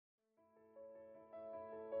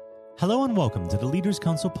Hello and welcome to the Leaders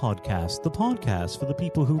Council podcast, the podcast for the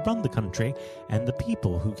people who run the country and the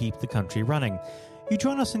people who keep the country running. You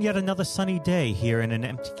join us on yet another sunny day here in an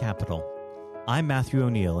empty capital. I'm Matthew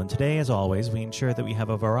O'Neill, and today, as always, we ensure that we have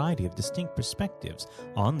a variety of distinct perspectives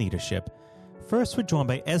on leadership. First, we're joined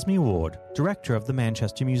by Esme Ward, Director of the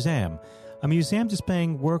Manchester Museum, a museum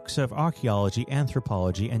displaying works of archaeology,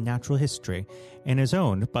 anthropology, and natural history, and is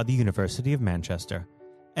owned by the University of Manchester.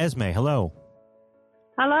 Esme, hello.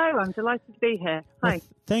 Hello, I'm delighted to be here. Hi. Well,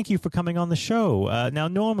 thank you for coming on the show. Now,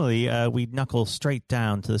 normally we knuckle straight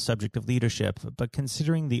down to the subject of leadership, but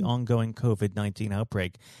considering the ongoing COVID-19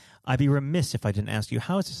 outbreak, I'd be remiss if I didn't ask you,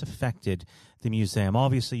 how has this affected the museum?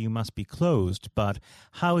 Obviously, you must be closed, but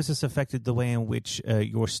how has this affected the way in which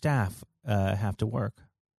your staff have to work?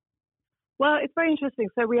 Well, it's very interesting.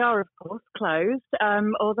 So we are, of course, closed,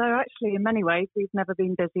 although actually in many ways we've never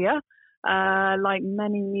been busier. Like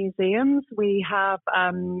many museums, we have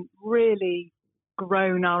really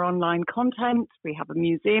grown our online content. We have a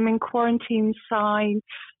museum in quarantine site.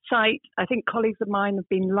 I think colleagues of mine have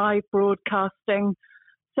been live broadcasting.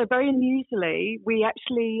 So very unusually, we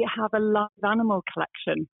actually have a live animal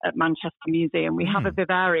collection at Manchester Museum. We have a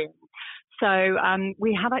vivarium. So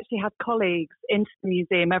we have actually had colleagues into the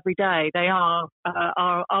museum every day. They are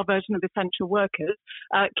our version of essential workers,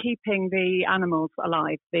 keeping the animals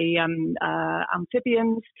alive, the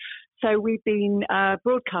amphibians. So we've been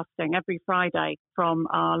broadcasting every Friday from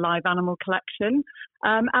our live animal collection.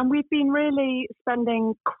 And we've been really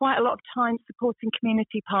spending quite a lot of time supporting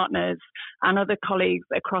community partners and other colleagues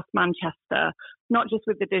across Manchester, not just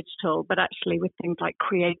with the digital, but actually with things like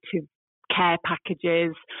creative care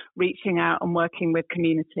packages, reaching out and working with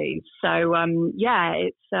communities. So,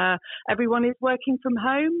 it's everyone is working from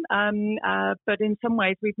home, but in some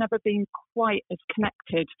ways we've never been quite as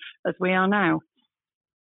connected as we are now.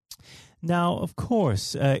 Now, of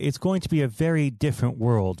course, it's going to be a very different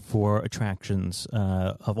world for attractions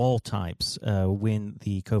of all types when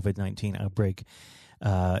the COVID-19 outbreak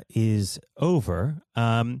is over.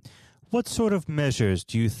 What sort of measures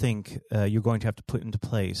do you think you're going to have to put into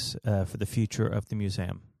place for the future of the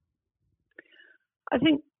museum? I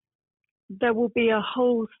think there will be a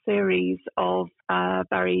whole series of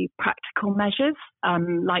very practical measures,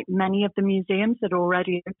 like many of the museums that are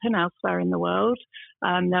already open elsewhere in the world.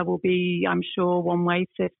 There will be, I'm sure, one-way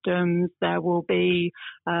systems. There will be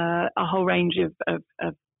a whole range of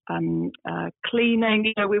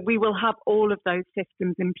cleaning. We will have all of those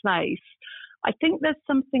systems in place. I think there's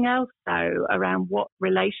something else, though, around what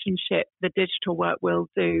relationship the digital work we'll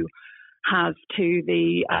do has to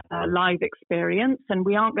the live experience. And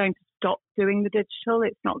we aren't going to stop doing the digital.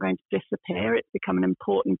 It's not going to disappear. It's become an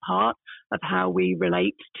important part of how we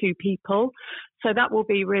relate to people. So that will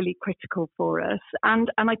be really critical for us.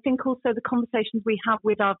 And I think also the conversations we have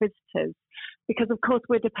with our visitors, because, of course,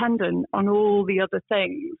 we're dependent on all the other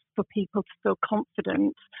things for people to feel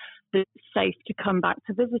confident that it's safe to come back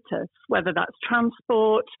to visit us, whether that's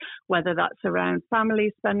transport, whether that's around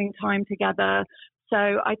families spending time together. So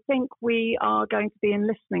I think we are going to be in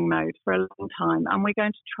listening mode for a long time, and we're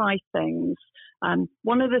going to try things.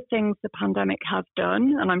 One of the things the pandemic has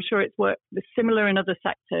done, and I'm sure it's worked similar in other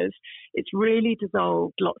sectors, it's really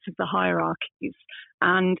dissolved lots of the hierarchies,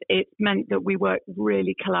 and it's meant that we work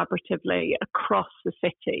really collaboratively across the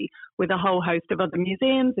city with a whole host of other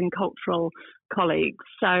museums and cultural colleagues.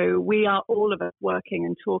 So we are all of us working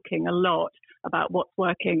and talking a lot about what's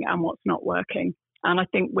working and what's not working. And I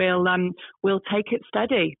think we'll take it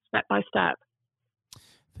steady, step by step.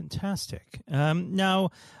 Fantastic. Now,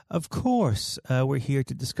 of course, we're here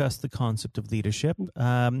to discuss the concept of leadership.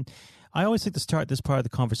 I always like to start this part of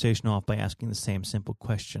the conversation off by asking the same simple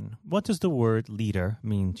question. What does the word leader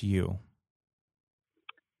mean to you?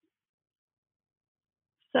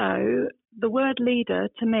 So the word leader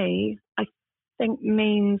to me, I think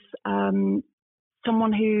means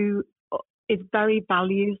someone who is very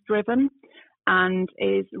values driven and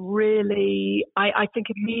is really, I think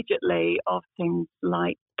immediately of things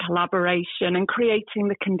like collaboration and creating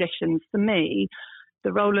the conditions. For me,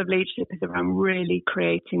 the role of leadership is around really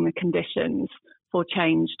creating the conditions for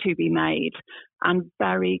change to be made and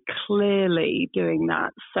very clearly doing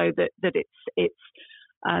that so that it's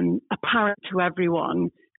apparent to everyone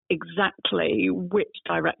exactly which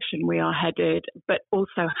direction we are headed, but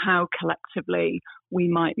also how collectively we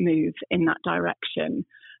might move in that direction.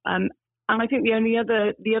 And I think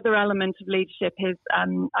the other element of leadership is,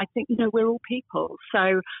 I think, we're all people.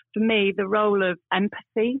 So for me, the role of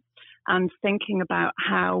empathy and thinking about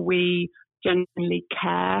how we genuinely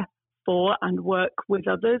care for and work with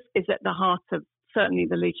others is at the heart of certainly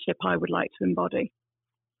the leadership I would like to embody.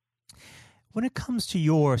 When it comes to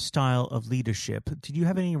your style of leadership, did you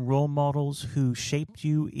have any role models who shaped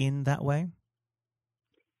you in that way?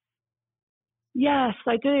 Yes,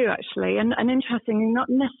 I do actually, and interestingly, not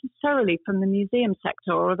necessarily from the museum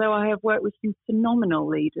sector, although I have worked with some phenomenal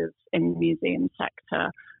leaders in the museum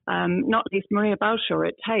sector, not least Maria Balshaw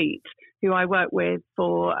at Tate, who I worked with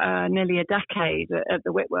for nearly a decade at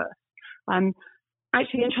the Whitworth.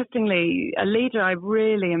 Actually, interestingly, a leader I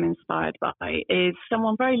really am inspired by is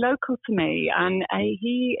someone very local to me, and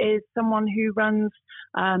he is someone who runs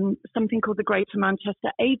something called the Greater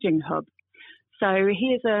Manchester Aging Hub. So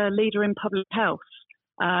he is a leader in public health,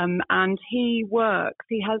 and he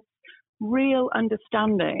has real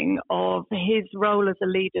understanding of his role as a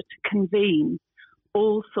leader to convene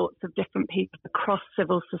all sorts of different people across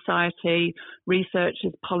civil society,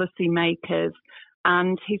 researchers, policymakers,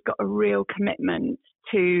 and he's got a real commitment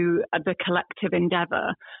to the collective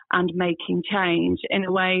endeavour and making change in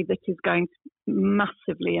a way that is going to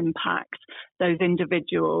massively impact those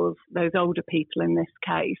individuals, those older people in this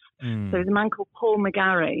case. So there's a man called Paul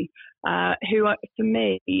McGarry, who for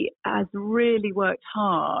me has really worked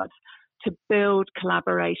hard to build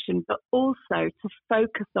collaboration, but also to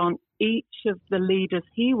focus on each of the leaders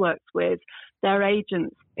he works with, their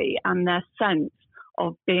agency and their sense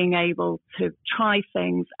of being able to try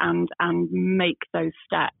things and make those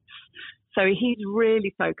steps. So he's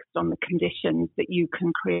really focused on the conditions that you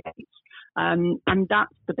can create. And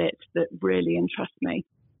that's the bit that really interests me.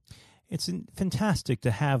 It's fantastic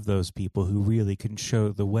to have those people who really can show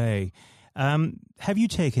the way. Have you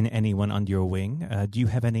taken anyone under your wing? Do you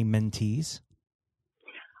have any mentees?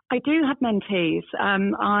 I do have mentees.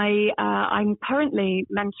 I'm currently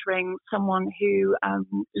mentoring someone who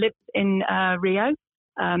lives in Rio.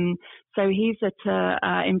 So he's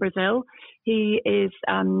in Brazil. He's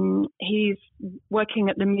working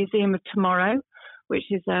at the Museum of Tomorrow,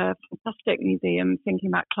 which is a fantastic museum thinking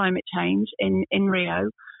about climate change in Rio.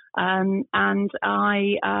 And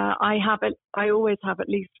I always have at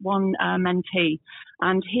least one mentee,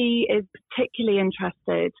 and he is particularly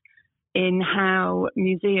interested in how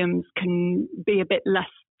museums can be a bit less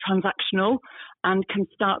transactional and can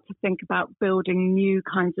start to think about building new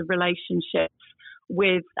kinds of relationships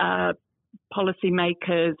with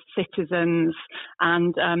policymakers, citizens.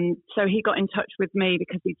 And so he got in touch with me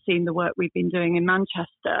because he'd seen the work we've been doing in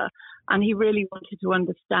Manchester, and he really wanted to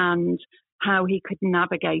understand how he could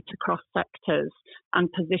navigate across sectors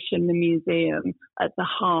and position the museum at the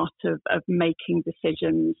heart of making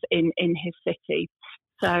decisions in his city.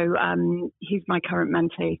 So he's my current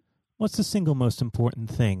mentee. What's the single most important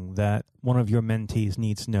thing that one of your mentees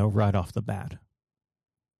needs to know right off the bat?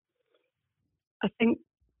 I think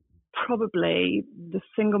probably the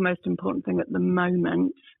single most important thing at the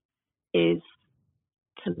moment is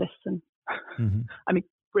to listen. Mm-hmm. I mean,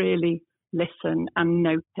 really listen and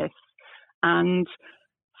notice. And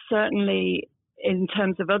certainly in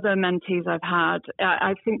terms of other mentees I've had,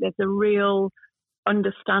 I think there's a real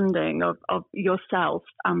understanding of yourself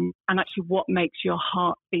and actually what makes your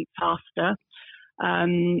heart beat faster,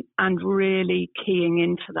 and really keying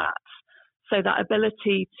into that. So that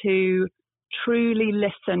ability to truly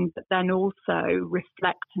listen, but then also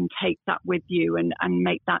reflect and take that with you and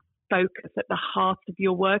make that focus at the heart of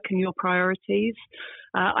your work and your priorities.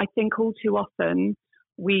 I think all too often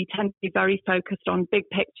we tend to be very focused on big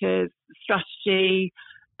pictures, strategy,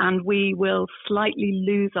 and we will slightly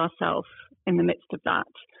lose ourselves in the midst of that.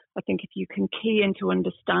 I think if you can key into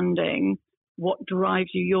understanding what drives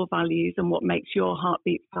you, your values, and what makes your heart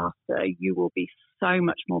beat faster, you will be so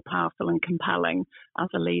much more powerful and compelling as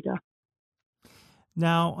a leader.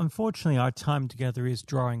 Now, unfortunately, our time together is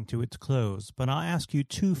drawing to its close, but I'll ask you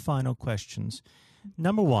two final questions.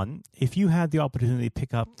 Number one, if you had the opportunity to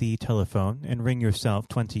pick up the telephone and ring yourself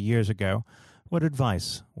 20 years ago, what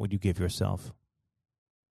advice would you give yourself?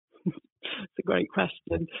 It's a great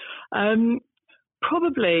question.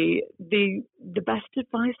 Probably the best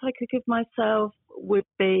advice I could give myself would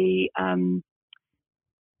be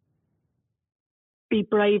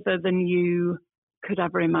braver than you could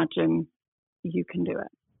ever imagine. You can do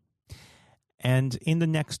it. And in the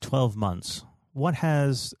next 12 months, what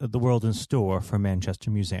has the world in store for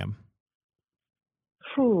Manchester Museum?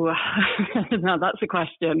 Ooh, now that's a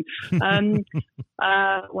question.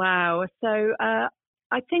 Wow. So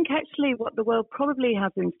I think actually what the world probably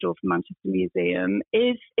has in store for Manchester Museum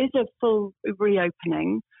is a full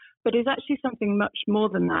reopening, but is actually something much more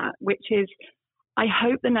than that, which is I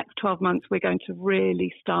hope the next 12 months we're going to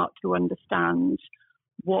really start to understand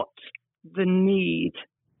what the need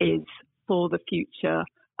is for the future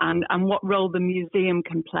and what role the museum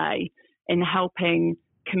can play in helping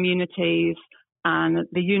communities and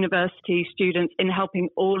the university students in helping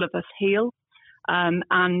all of us heal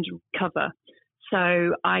and recover.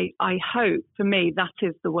 So I hope, for me, that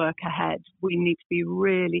is the work ahead. We need to be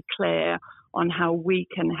really clear on how we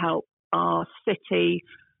can help our city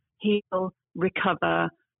heal, recover,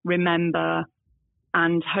 remember,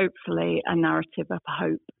 and hopefully a narrative of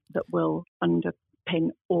hope that will underpin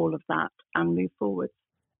all of that and move forward.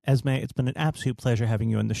 Esme, it's been an absolute pleasure having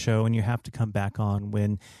you on the show, and you have to come back on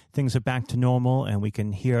when things are back to normal and we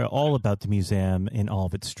can hear all about the museum in all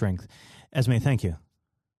of its strength. Esme, thank you.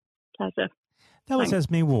 Pleasure. That was Thanks.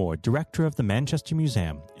 Esme Ward, director of the Manchester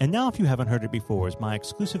Museum. And now, if you haven't heard it before, is my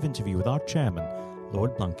exclusive interview with our chairman,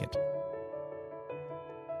 Lord Blunkett.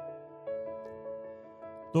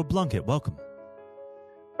 Lord Blunkett, welcome.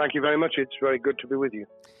 Thank you very much. It's very good to be with you.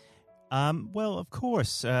 Well, of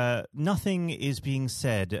course, nothing is being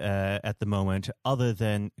said at the moment other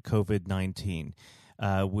than COVID-19,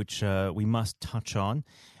 which we must touch on.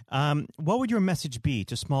 What would your message be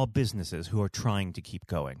to small businesses who are trying to keep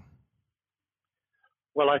going?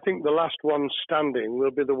 Well, I think the last ones standing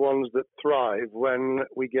will be the ones that thrive when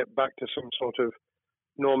we get back to some sort of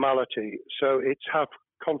normality. So it's have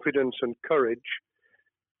confidence and courage.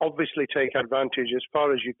 Obviously take advantage as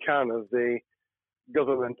far as you can of the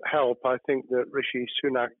government help. I think that Rishi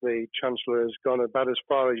Sunak, the Chancellor, has gone about as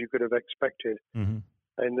far as you could have expected in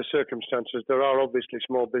the circumstances. There are obviously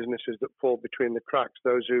small businesses that fall between the cracks.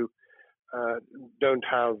 Those who don't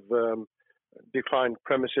have defined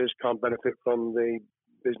premises can't benefit from the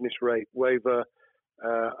business rate waiver,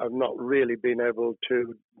 have not really been able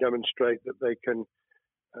to demonstrate that they can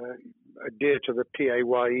adhere to the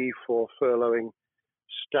PAYE for furloughing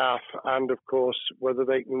staff, and of course whether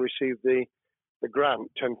they can receive the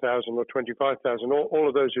grant, 10,000 or 25,000. All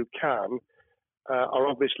of those who can are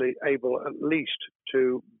obviously able at least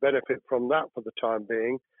to benefit from that for the time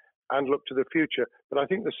being and look to the future. But I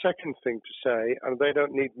think the second thing to say, and they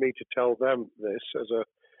don't need me to tell them this as a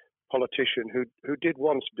politician who did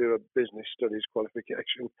once do a business studies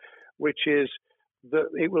qualification, which is that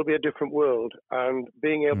it will be a different world, and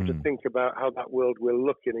being able to think about how that world will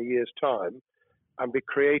look in a year's time and be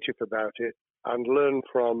creative about it and learn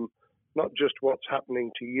from not just what's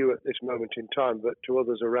happening to you at this moment in time, but to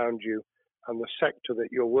others around you and the sector that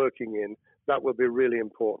you're working in, that will be really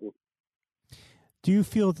important. Do you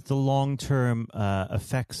feel that the long-term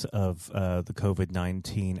effects of the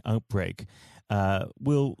COVID-19 outbreak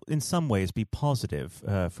will in some ways be positive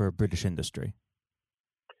for British industry?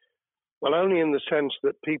 Well, only in the sense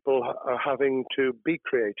that people are having to be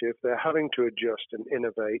creative, they're having to adjust and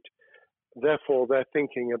innovate. Therefore, they're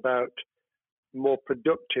thinking about more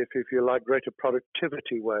productive, if you like, greater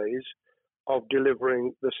productivity ways of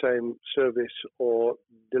delivering the same service or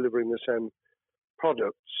delivering the same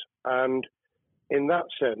products. And in that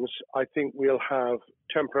sense, I think we'll have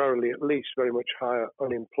temporarily at least very much higher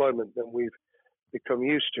unemployment than we've become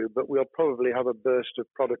used to, but we'll probably have a burst of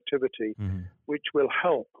productivity, which will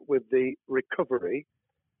help with the recovery.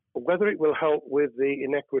 Whether it will help with the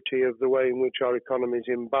inequity of the way in which our economy is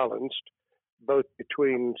imbalanced, both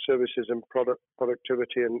between services and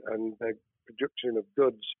productivity and the production of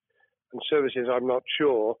goods and services, I'm not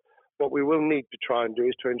sure. What we will need to try and do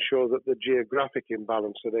is to ensure that the geographic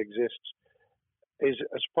imbalance that exists is,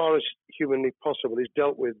 as far as humanly possible, is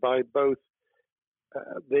dealt with by both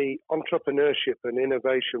the entrepreneurship and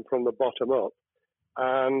innovation from the bottom up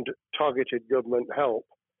and targeted government help,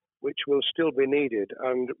 which will still be needed.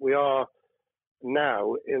 And we are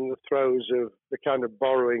now in the throes of the kind of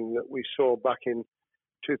borrowing that we saw back in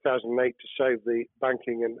 2008 to save the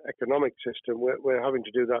banking and economic system. We're having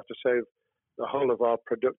to do that to save the whole of our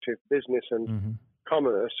productive business and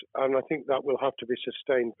commerce, and I think that will have to be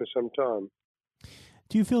sustained for some time.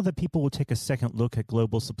 Do you feel that people will take a second look at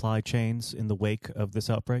global supply chains in the wake of this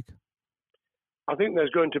outbreak? I think there's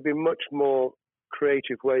going to be much more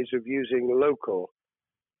creative ways of using local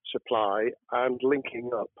supply and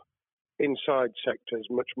linking up inside sectors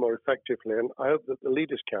much more effectively. And I hope that the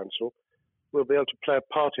Leaders' Council will be able to play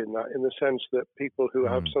a part in that, in the sense that people who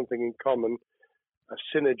have something in common, a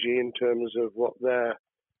synergy in terms of what they're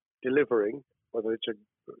delivering, whether it's a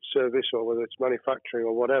service or whether it's manufacturing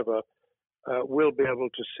or whatever, will be able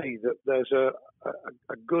to see that there's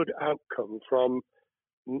a good outcome from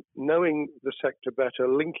knowing the sector better,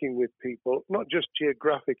 linking with people, not just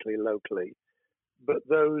geographically, locally, but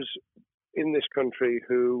those in this country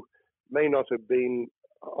who may not have been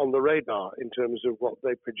on the radar in terms of what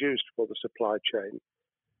they produced for the supply chain.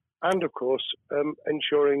 And of course,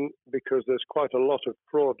 ensuring, because there's quite a lot of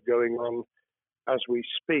fraud going on as we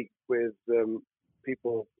speak with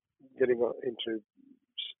people getting into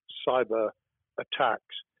cyber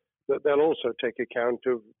attacks, that they'll also take account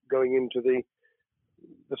of going into the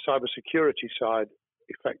cybersecurity side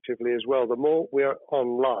effectively as well. The more we're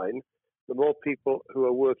online, the more people who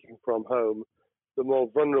are working from home, the more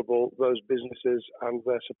vulnerable those businesses and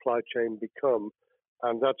their supply chain become.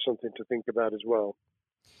 And that's something to think about as well.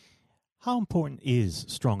 How important is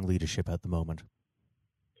strong leadership at the moment?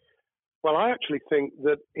 Well, I actually think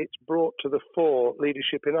that it's brought to the fore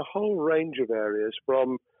leadership in a whole range of areas,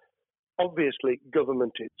 from obviously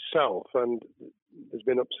government itself, and there's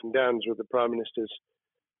been ups and downs with the Prime Minister's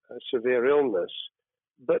severe illness,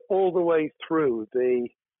 but all the way through the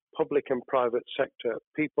public and private sector.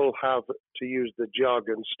 People have, to use the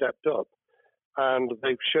jargon, stepped up, and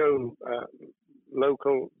they've shown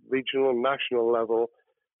local, regional, national level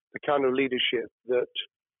the kind of leadership that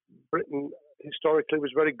Britain historically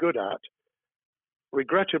was very good at.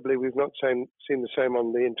 Regrettably, we've not seen the same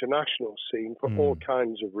on the international scene for all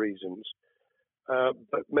kinds of reasons,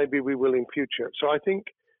 but maybe we will in future. So I think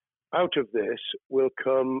out of this will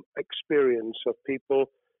come experience of people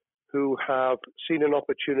who have seen an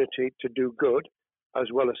opportunity to do good, as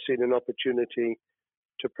well as seen an opportunity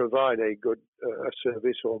to provide a good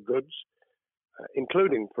service or goods,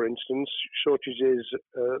 including, for instance, shortages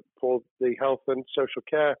for the health and social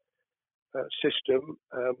care system,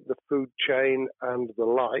 the food chain and the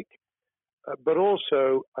like, but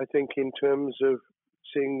also I think in terms of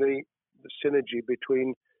seeing the synergy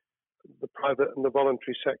between the private and the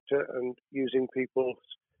voluntary sector and using people's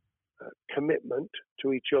commitment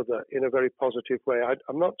to each other in a very positive way.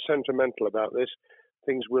 I'm not sentimental about this.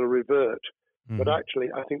 Things will revert. But actually,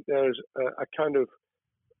 I think there's a kind of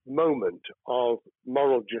moment of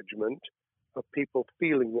moral judgment of people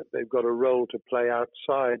feeling that they've got a role to play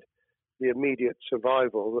outside the immediate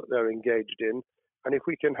survival that they're engaged in. And if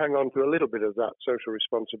we can hang on to a little bit of that social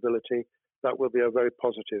responsibility, that will be a very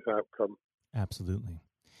positive outcome. Absolutely.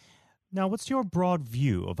 Now, what's your broad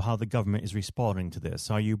view of how the government is responding to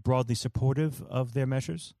this? Are you broadly supportive of their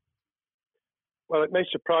measures? Well, it may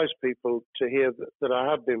surprise people to hear that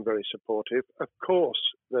I have been very supportive. Of course,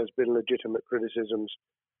 there's been legitimate criticisms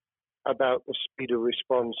about the speed of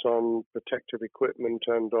response on protective equipment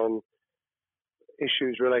and on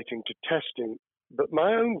issues relating to testing. But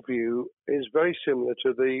my own view is very similar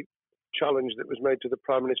to the challenge that was made to the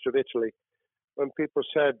Prime Minister of Italy when people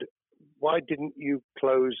said, why didn't you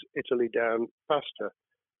close Italy down faster?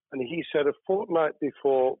 And he said, a fortnight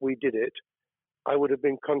before we did it, I would have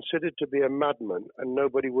been considered to be a madman and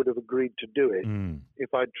nobody would have agreed to do it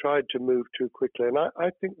if I'd tried to move too quickly. And I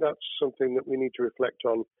think that's something that we need to reflect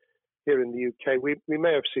on here in the UK. We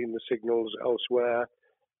may have seen the signals elsewhere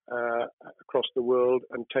across the world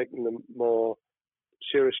and taken them more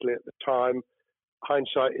seriously at the time.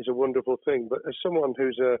 Hindsight is a wonderful thing, but as someone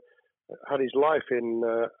who's had his life in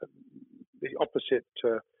the opposite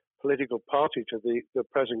political party to the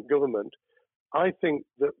present government, I think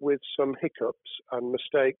that with some hiccups and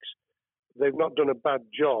mistakes, they've not done a bad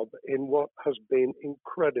job in what has been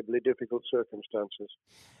incredibly difficult circumstances.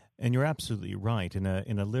 And you're absolutely right. In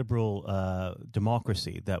a liberal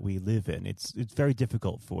democracy that we live in, it's very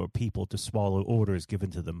difficult for people to swallow orders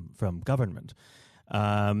given to them from government.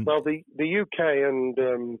 Well, the UK and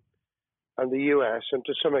the US, and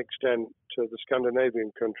to some extent the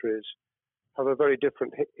Scandinavian countries, have a very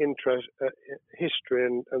different history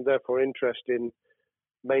and therefore interest in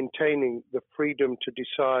maintaining the freedom to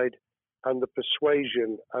decide and the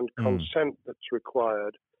persuasion and consent that's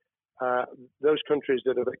required. Those countries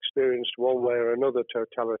that have experienced one way or another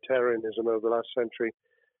totalitarianism over the last century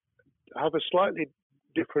have a slightly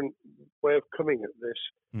different way of coming at this.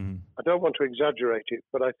 I don't want to exaggerate it,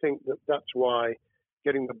 but I think that that's why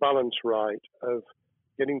getting the balance right of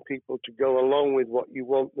getting people to go along with what you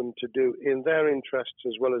want them to do in their interests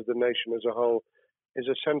as well as the nation as a whole is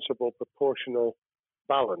a sensible, proportional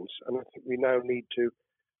balance. And I think we now need to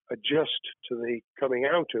adjust to the coming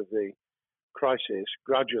out of the crisis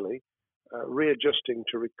gradually, readjusting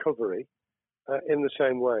to recovery in the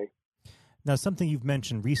same way. Now, something you've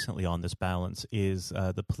mentioned recently on this balance is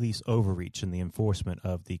the police overreach in the enforcement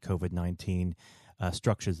of the COVID-19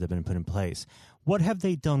 structures that have been put in place. What have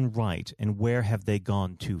they done right, and where have they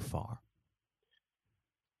gone too far?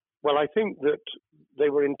 Well, I think that they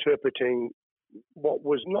were interpreting what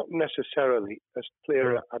was not necessarily as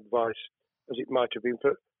clear advice as it might have been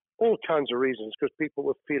for all kinds of reasons, because people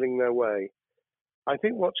were feeling their way. I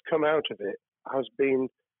think what's come out of it has been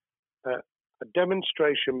a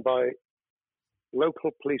demonstration by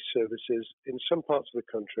local police services in some parts of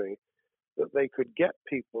the country that they could get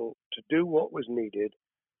people to do what was needed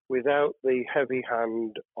without the heavy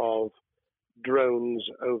hand of drones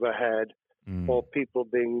overhead or people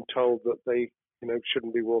being told that they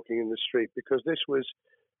shouldn't be walking in the street, because this was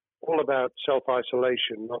all about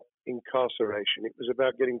self-isolation, not incarceration. It was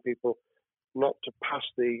about getting people not to pass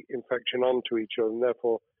the infection on to each other and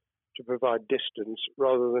therefore to provide distance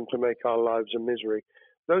rather than to make our lives a misery.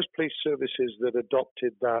 Those police services that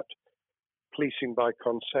adopted that policing by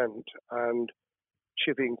consent and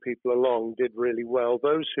chivying people along did really well.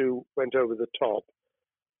 Those who went over the top,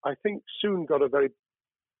 I think, soon got a very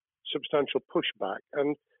substantial pushback.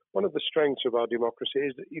 And one of the strengths of our democracy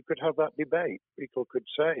is that you could have that debate. People could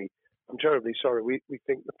say, I'm terribly sorry, we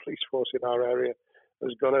think the police force in our area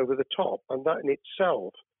has gone over the top. And that in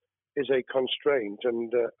itself is a constraint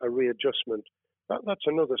and a readjustment. That's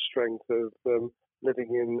another strength of living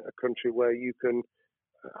in a country where you can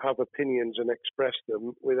have opinions and express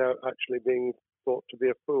them without actually being thought to be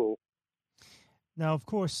a fool. Now, of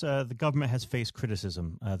course, the government has faced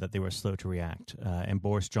criticism that they were slow to react, and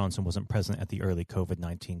Boris Johnson wasn't present at the early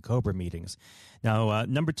COVID-19 COBRA meetings. Now,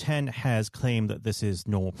 Number 10 has claimed that this is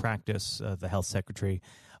normal practice. The health secretary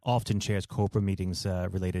often chairs COBRA meetings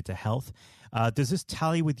related to health. Does this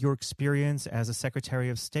tally with your experience as a Secretary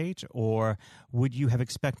of State, or would you have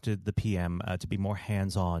expected the PM to be more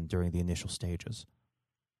hands-on during the initial stages?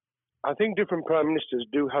 I think different prime ministers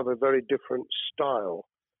do have a very different style.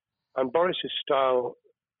 And Boris's style,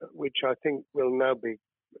 which I think will now be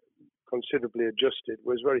considerably adjusted,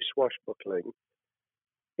 was very swashbuckling.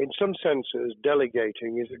 In some senses,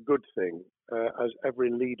 delegating is a good thing, as every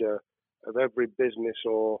leader of every business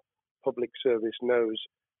or public service knows.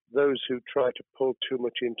 Those who try to pull too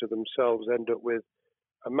much into themselves end up with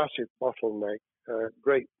a massive bottleneck,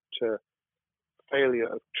 great failure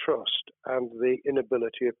of trust, and the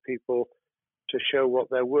inability of people to show what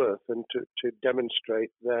they're worth and to demonstrate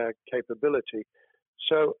their capability.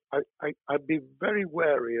 So I'd be very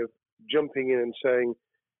wary of jumping in and saying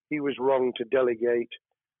he was wrong to delegate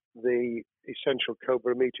the essential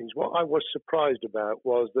COBRA meetings. What I was surprised about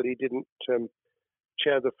was that he didn't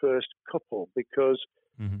chair the first couple, because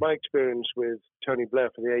my experience with Tony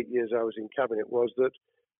Blair for the 8 years I was in cabinet was that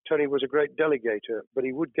Tony was a great delegator, but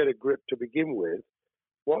he would get a grip to begin with,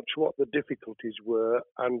 watch what the difficulties were,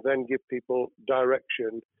 and then give people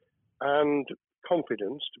direction and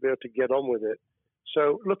confidence to be able to get on with it.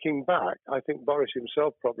 So looking back, I think Boris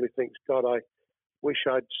himself probably thinks, God, I wish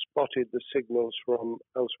I'd spotted the signals from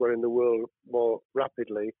elsewhere in the world more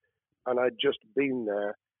rapidly, and I'd just been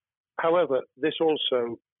there. However, this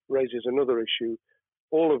also raises another issue.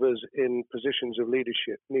 All of us in positions of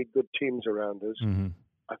leadership need good teams around us.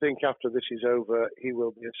 I think after this is over, he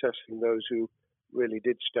will be assessing those who really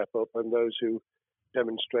did step up and those who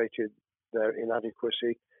demonstrated their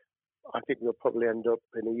inadequacy. I think we'll probably end up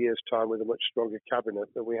in a year's time with a much stronger cabinet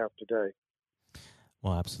than we have today.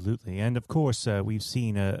 Well, absolutely. And of course, we've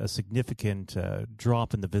seen a significant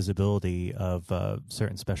drop in the visibility of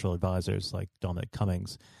certain special advisors like Dominic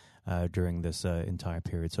Cummings during this entire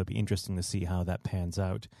period. So it'd be interesting to see how that pans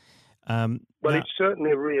out. It's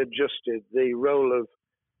certainly readjusted the role of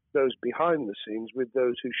those behind the scenes with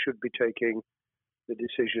those who should be taking the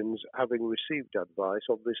decisions, having received advice.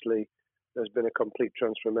 Obviously, there's been a complete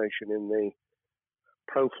transformation in the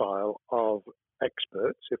profile of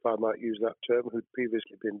experts, if I might use that term, who'd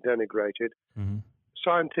previously been denigrated.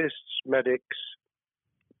 Scientists, medics,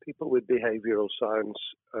 people with behavioral science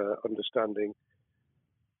understanding.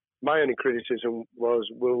 My only criticism was,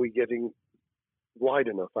 were we getting wide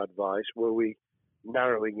enough advice? Were we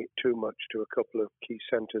narrowing it too much to a couple of key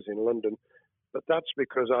centres in London? But that's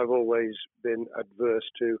because I've always been adverse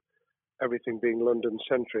to everything being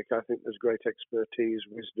London-centric. I think there's great expertise,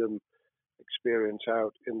 wisdom, experience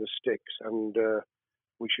out in the sticks, and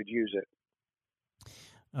we should use it.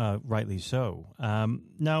 Rightly so.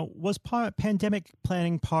 Now, was pandemic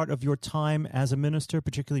planning part of your time as a minister,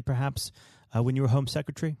 particularly perhaps when you were Home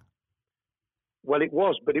Secretary? Well, it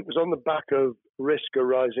was, but it was on the back of risk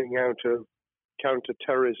arising out of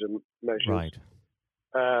counter-terrorism measures. Right.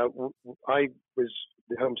 I was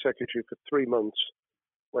the Home Secretary for 3 months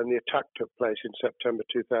when the attack took place in September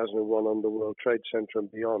 2001 on the World Trade Center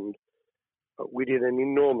and beyond. We did an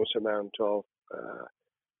enormous amount of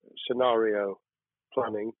scenario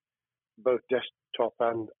planning, both desktop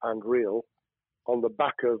and real. On the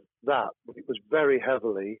back of that, it was very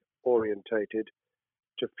heavily orientated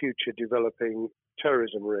to future developing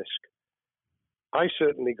terrorism risk. I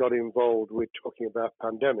certainly got involved with talking about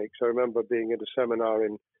pandemics. I remember being at a seminar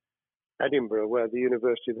in Edinburgh where the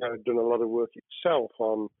university there had done a lot of work itself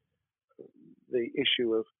on the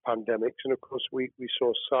issue of pandemics. And of course, we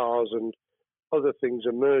saw SARS and other things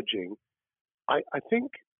emerging. I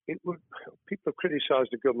think people have criticised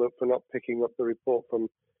the government for not picking up the report from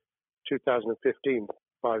 2015,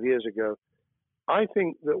 5 years ago. I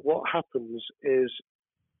think that what happens is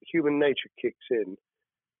human nature kicks in.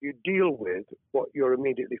 You deal with what you're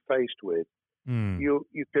immediately faced with. You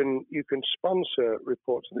can sponsor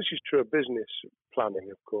reports. And this is true of business planning,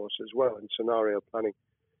 of course, as well, and scenario planning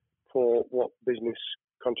for what business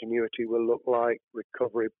continuity will look like,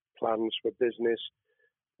 recovery plans for business,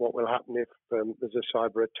 what will happen if there's a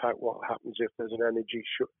cyber attack, what happens if there's an energy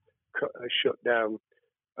shutdown.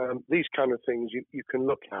 These kind of things you can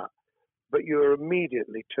look at, but you're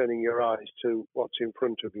immediately turning your eyes to what's in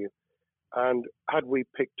front of you. And had we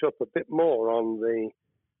picked up a bit more on the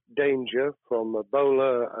danger from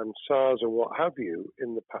Ebola and SARS and what have you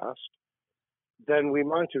in the past, then we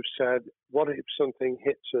might have said, what if something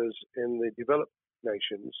hits us in the developed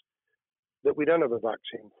nations that we don't have a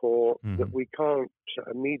vaccine for, that we can't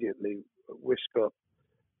immediately whisk up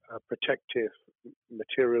protective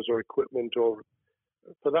materials or equipment, or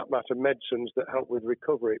for that matter, medicines that help with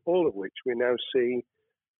recovery, all of which we now see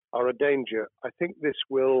are a danger. I think this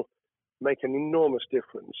will make an enormous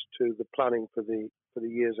difference to the planning for the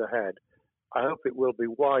years ahead. I hope it will be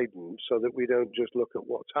widened so that we don't just look at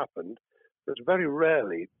what's happened, but very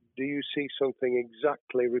rarely do you see something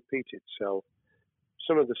exactly repeat itself.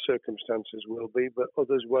 Some of the circumstances will be, but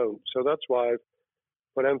others won't. So that's why I've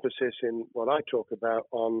put emphasis in what I talk about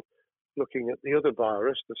on looking at the other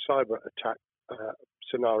virus, the cyber attack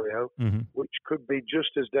scenario, which could be just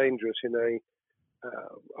as dangerous in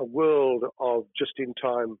a world of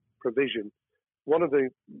just-in-time provision. One of the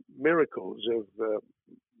miracles of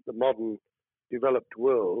the modern developed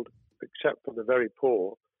world, except for the very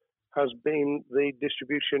poor, has been the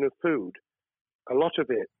distribution of food. A lot of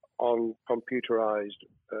it on computerized,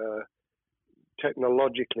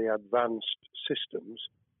 technologically advanced systems.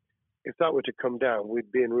 If that were to come down,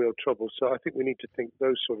 we'd be in real trouble. So I think we need to think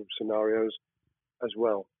those sort of scenarios as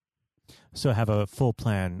well. So have a full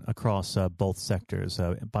plan across both sectors,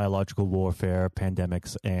 biological warfare,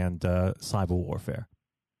 pandemics, and cyber warfare.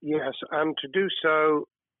 Yes, and to do so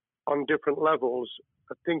on different levels.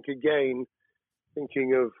 I think, again,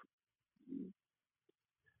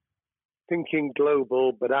 thinking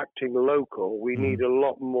global but acting local, we need a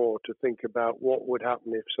lot more to think about what would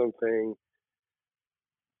happen if something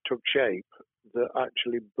took shape that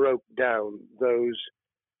actually broke down those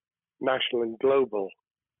national and global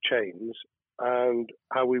chains and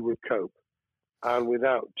how we would cope. And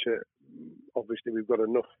without, obviously, we've got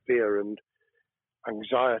enough fear and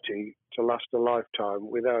anxiety to last a lifetime.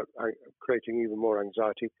 Without creating even more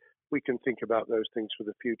anxiety, we can think about those things for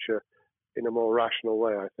the future in a more rational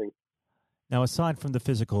way, I think. Now, aside from the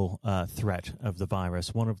physical threat of the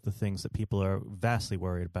virus, one of the things that people are vastly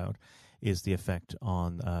worried about is the effect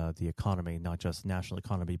on the economy, not just national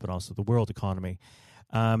economy, but also the world economy.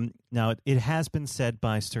 Now, it has been said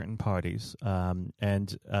by certain parties,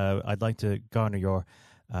 and I'd like to garner your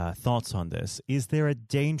thoughts on this. Is there a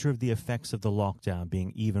danger of the effects of the lockdown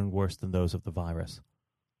being even worse than those of the virus?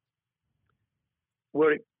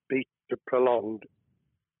 Were it be prolonged,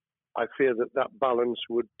 I fear that balance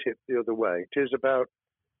would tip the other way. It is about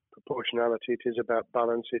proportionality. It is about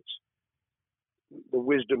balance. It's the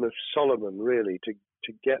wisdom of Solomon, really,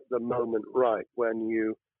 to get the moment right when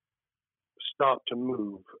you start to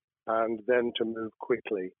move and then to move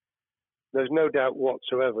quickly. There's no doubt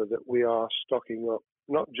whatsoever that we are stocking up,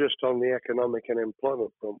 not just on the economic and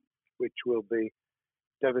employment front, which will be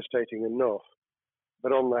devastating enough,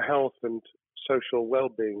 but on the health and social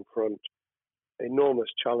well-being front, enormous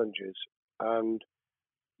challenges, and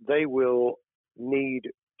they will need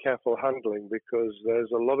careful handling because there's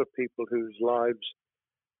a lot of people whose lives,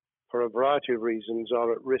 for a variety of reasons,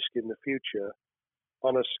 are at risk in the future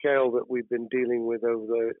on a scale that we've been dealing with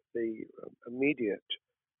over the immediate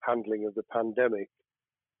handling of the pandemic,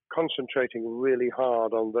 concentrating really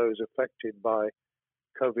hard on those affected by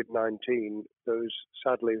COVID-19, those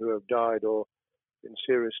sadly who have died or been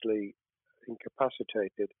seriously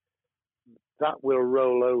incapacitated. That will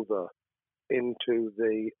roll over into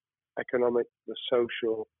the economic, the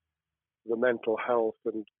social, the mental health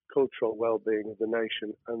and cultural well-being of the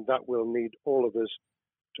nation, and that will need all of us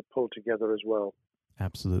to pull together as well.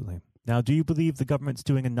 Absolutely. Now, do you believe the government's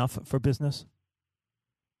doing enough for business?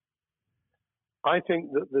 I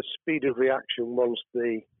think that the speed of reaction once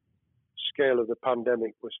the scale of the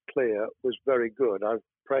pandemic was clear was very good. I've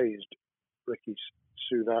praised Rishi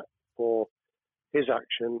Sunak for his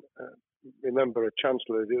action. Remember, a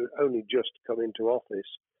chancellor who only just come into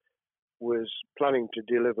office was planning to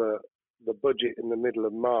deliver the budget in the middle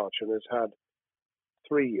of March and has had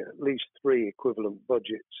at least three equivalent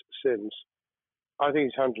budgets since. I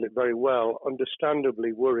think he's handled it very well,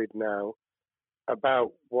 understandably worried now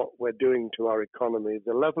about what we're doing to our economy.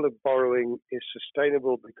 The level of borrowing is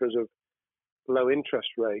sustainable because of low interest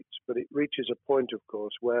rates, but it reaches a point, of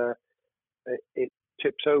course, where it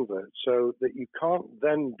tips over so that you can't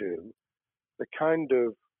then do the kind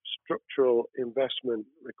of structural investment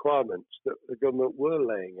requirements that the government were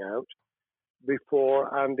laying out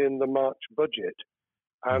before and in the March budget.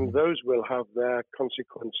 And those will have their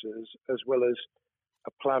consequences as well as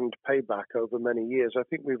a planned payback over many years. I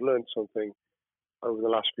think we've learned something over the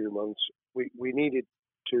last few months. We needed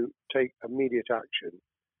to take immediate action.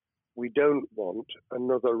 We don't want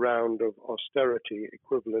another round of austerity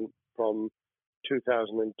equivalent from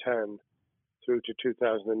 2010 through to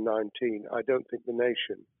 2019. I don't think the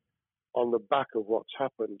nation, on the back of what's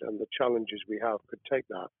happened and the challenges we have, could take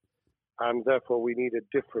that. And therefore, we need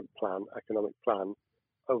a different plan, economic plan,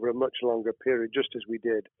 over a much longer period, just as we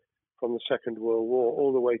did from the Second World War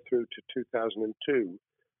all the way through to 2002,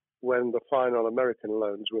 when the final American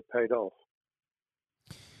loans were paid off.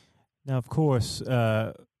 Now, of course,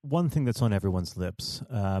 one thing that's on everyone's lips,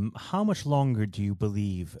 how much longer do you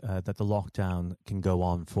believe that the lockdown can go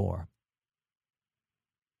on for?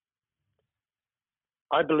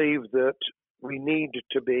 I believe that we need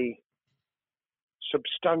to be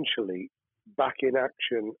substantially back in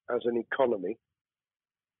action as an economy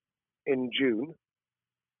in June.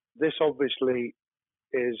 This obviously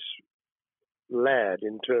is led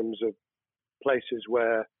in terms of places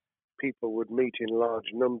where people would meet in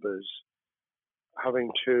large numbers, having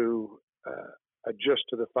to adjust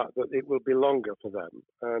to the fact that it will be longer for them.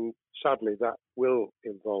 And sadly, that will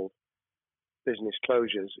involve business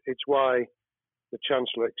closures. It's why the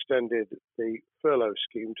Chancellor extended the furlough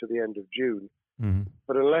scheme to the end of June. Mm-hmm.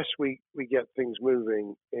 But unless we get things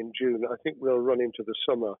moving in June, I think we'll run into the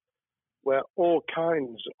summer where all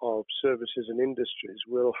kinds of services and industries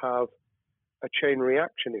will have a chain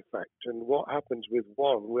reaction effect. And what happens with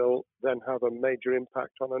one will then have a major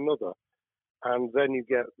impact on another. And then you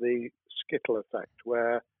get the skittle effect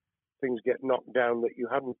where things get knocked down that you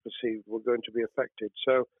hadn't perceived were going to be affected.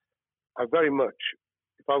 So I very much,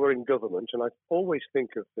 if I were in government, and I always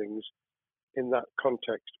think of things in that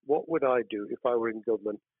context, what would I do if I were in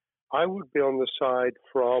government? I would be on the side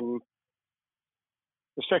from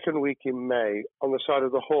the second week in May, on the side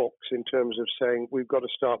of the hawks in terms of saying we've got to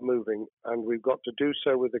start moving, and we've got to do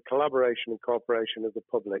so with the collaboration and cooperation of the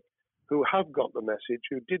public who have got the message,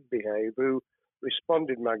 who did behave, who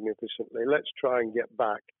responded magnificently. Let's try and get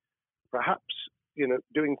back, perhaps,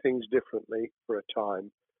 doing things differently for a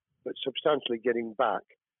time, but substantially getting back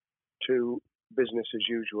to business as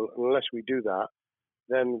usual. And unless we do that,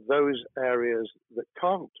 then those areas that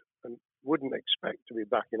can't and wouldn't expect to be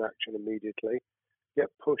back in action immediately get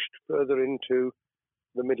pushed further into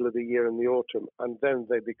the middle of the year and the autumn, and then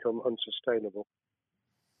they become unsustainable.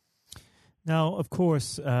 Now, of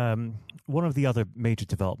course, one of the other major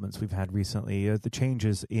developments we've had recently are the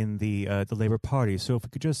changes in the Labour Party. So if we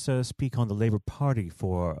could just speak on the Labour Party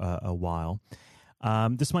for a while.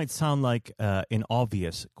 This might sound like an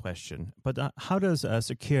obvious question, but how does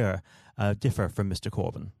Sir Keir differ from Mr.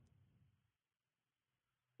 Corbyn?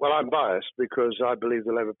 Well, I'm biased because I believe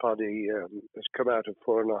the Labour Party has come out of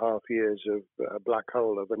 4.5 years of a black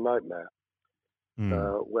hole of a nightmare,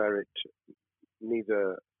 where it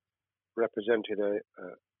neither represented a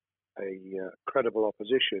credible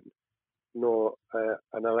opposition nor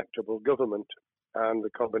an electable government, and the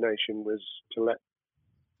combination was to let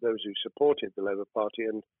those who supported the Labour Party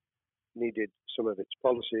and needed some of its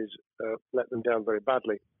policies let them down very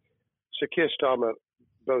badly. Sir Keir Starmer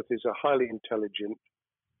both is a highly intelligent,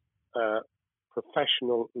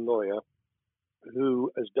 professional lawyer who,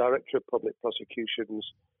 as Director of Public Prosecutions,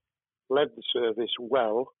 led the service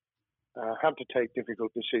well, had to take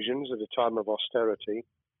difficult decisions at a time of austerity,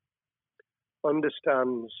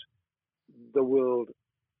 understands the world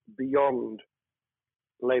beyond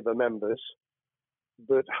Labour members,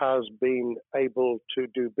 but has been able to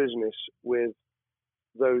do business with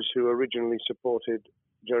those who originally supported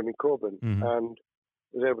Jeremy Corbyn and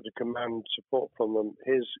was able to command support from them.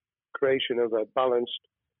 His creation of a balanced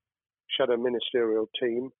shadow ministerial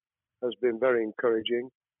team has been very encouraging.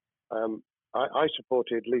 I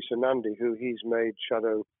supported Lisa Nandy, who he's made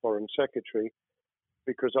shadow foreign secretary,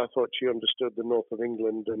 because I thought she understood the north of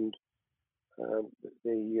England and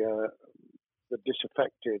the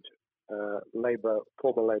disaffected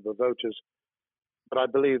former Labour voters. But I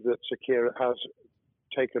believe that Sir Keir has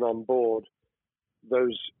taken on board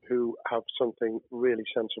those who have something really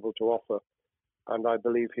sensible to offer. And I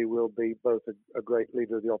believe he will be both a great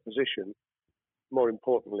leader of the opposition. More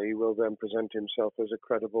importantly, he will then present himself as a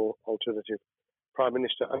credible alternative prime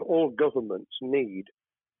minister. And all governments need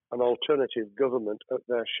an alternative government at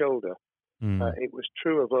their shoulder. It was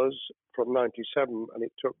true of us from 97, and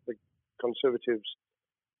it took the Conservatives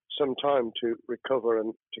some time to recover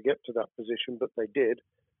and to get to that position, but they did,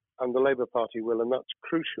 and the Labour Party will, and that's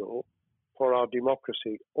crucial for our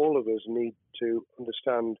democracy. All of us need to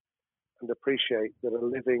understand and appreciate that a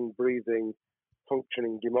living, breathing,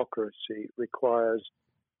 functioning democracy requires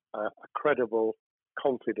a credible,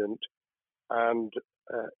 confident, and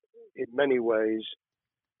in many ways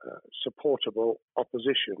supportable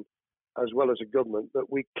opposition, as well as a government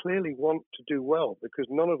that we clearly want to do well, because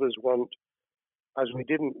none of us want, as we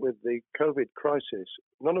didn't with the COVID crisis,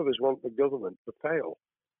 none of us want the government to fail.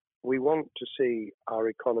 We want to see our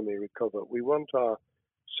economy recover. We want our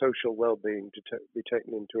social well-being to be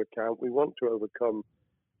taken into account. We want to overcome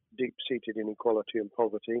deep-seated inequality and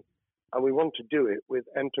poverty, and we want to do it with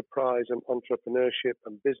enterprise and entrepreneurship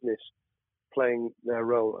and business playing their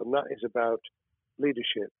role, and that is about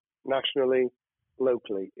leadership nationally,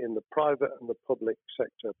 locally, in the private and the public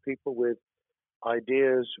sector, people with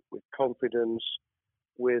ideas, with confidence,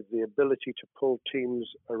 with the ability to pull teams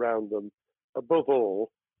around them, above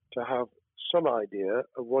all, to have some idea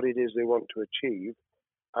of what it is they want to achieve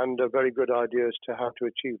and a very good idea as to how to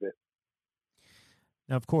achieve it.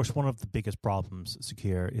 Now, of course, one of the biggest problems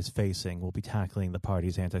Secure is facing will be tackling the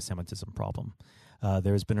party's anti-Semitism problem.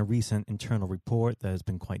 There has been a recent internal report that has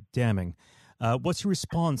been quite damning. What's your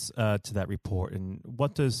response to that report, and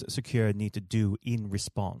what does Secure need to do in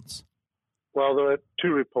response? Well, there are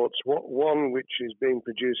two reports. One which is being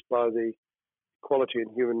produced by the Equality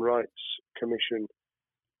and Human Rights Commission,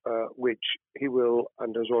 which he will,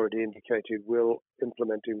 and has already indicated, will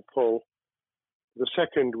implement in full. The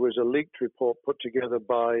second was a leaked report put together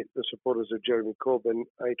by the supporters of Jeremy Corbyn,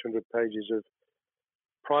 800 pages of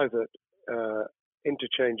private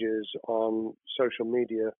interchanges on social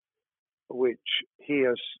media, which he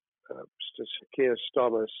has, Keir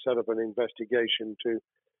Starmer, set up an investigation to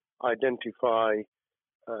identify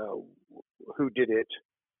who did it,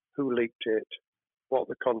 who leaked it, what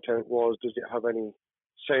the content was, does it have any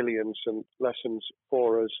salience and lessons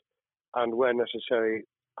for us, and where necessary,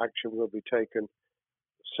 action will be taken.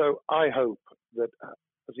 So I hope that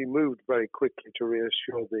as he moved very quickly to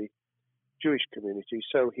reassure the Jewish community,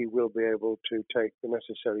 so he will be able to take the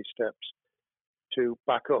necessary steps to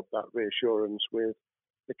back up that reassurance with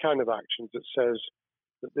the kind of actions that says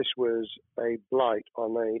that this was a blight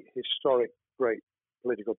on a historic, great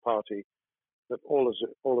political party that all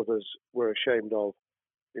of us were ashamed of.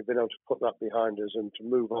 We've been able to put that behind us and to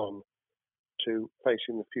move on to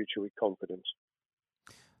facing the future with confidence.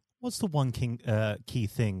 What's the one key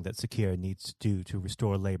thing that Secure needs to do to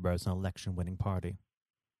restore Labour as an election-winning party?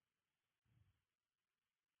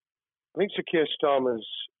 I think Sir Keir Starmer's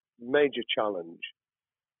major challenge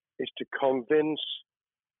is to convince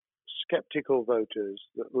sceptical voters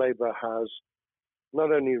that Labour has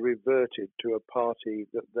not only reverted to a party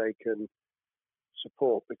that they can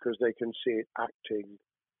support because they can see it acting,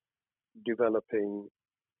 developing,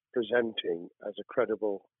 presenting as a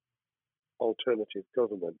credible alternative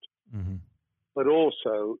government, but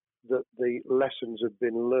also that the lessons have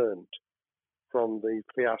been learned from the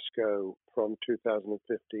fiasco from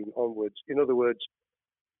 2015 onwards. In other words,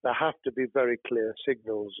 there have to be very clear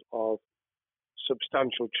signals of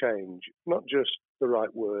substantial change, not just the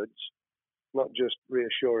right words, not just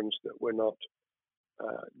reassurance that we're not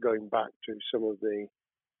going back to some of the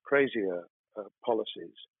crazier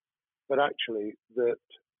policies, but actually that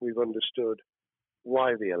we've understood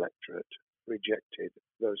why the electorate rejected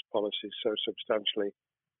those policies so substantially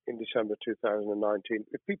in December 2019.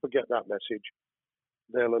 If people get that message,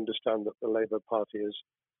 they'll understand that the Labour Party has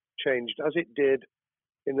changed, as it did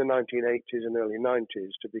in the 1980s and early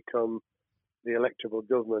 90s, to become the electable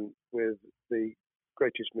government with the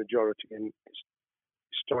greatest majority and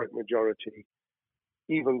historic majority,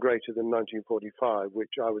 even greater than 1945,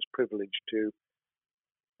 which I was privileged to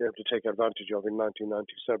be able to take advantage of in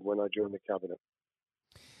 1997 when I joined the cabinet.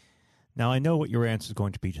 Now, I know what your answer is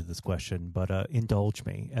going to be to this question, but indulge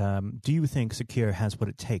me. Do you think Secure has what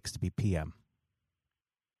it takes to be PM?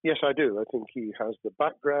 Yes, I do. I think he has the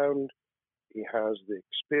background, he has the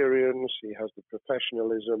experience, he has the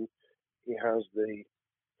professionalism, he has the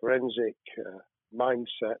forensic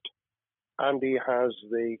mindset, and he has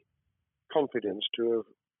the confidence to have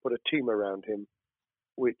put a team around him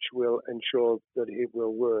which will ensure that it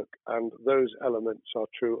will work. And those elements are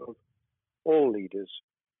true of all leaders.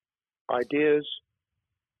 Ideas,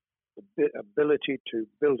 the ability to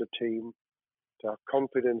build a team, to have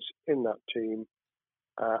confidence in that team,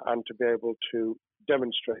 and to be able to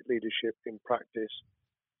demonstrate leadership in practice,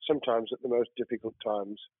 sometimes at the most difficult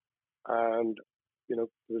times. And the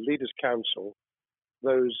Leaders' Council,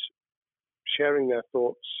 those sharing their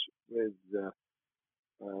thoughts with the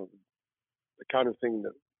kind of thing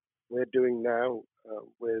that we're doing now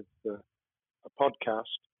with a podcast,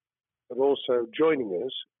 but also joining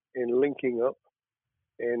us in linking up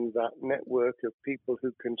in that network of people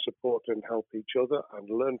who can support and help each other and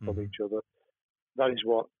learn from each other. That is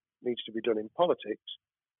what needs to be done in politics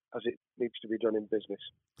as it needs to be done in business.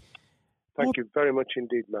 Thank you very much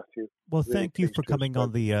indeed, Matthew. Well, thank you for coming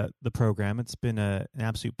on the program. It's been an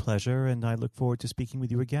absolute pleasure, and I look forward to speaking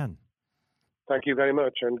with you again. Thank you very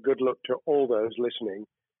much, and good luck to all those listening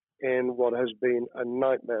in what has been a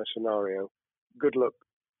nightmare scenario. Good luck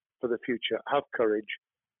for the future. Have courage,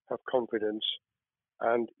 have confidence,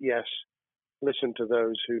 and yes, listen to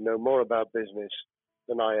those who know more about business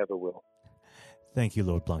than I ever will. Thank you,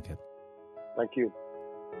 Lord Blunkett. Thank you.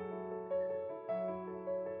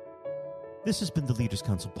 This has been the Leaders'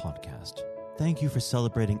 Council podcast. Thank you for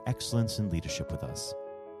celebrating excellence in leadership with us.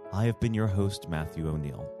 I have been your host, Matthew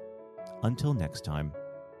O'Neill. Until next time,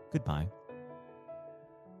 goodbye.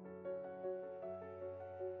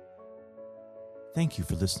 Thank you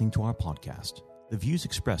for listening to our podcast. The views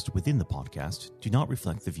expressed within the podcast do not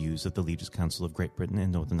reflect the views of the Leaders' Council of Great Britain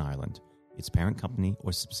and Northern Ireland, its parent company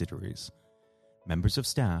or subsidiaries, members of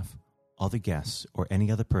staff, other guests, or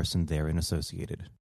any other person therein associated.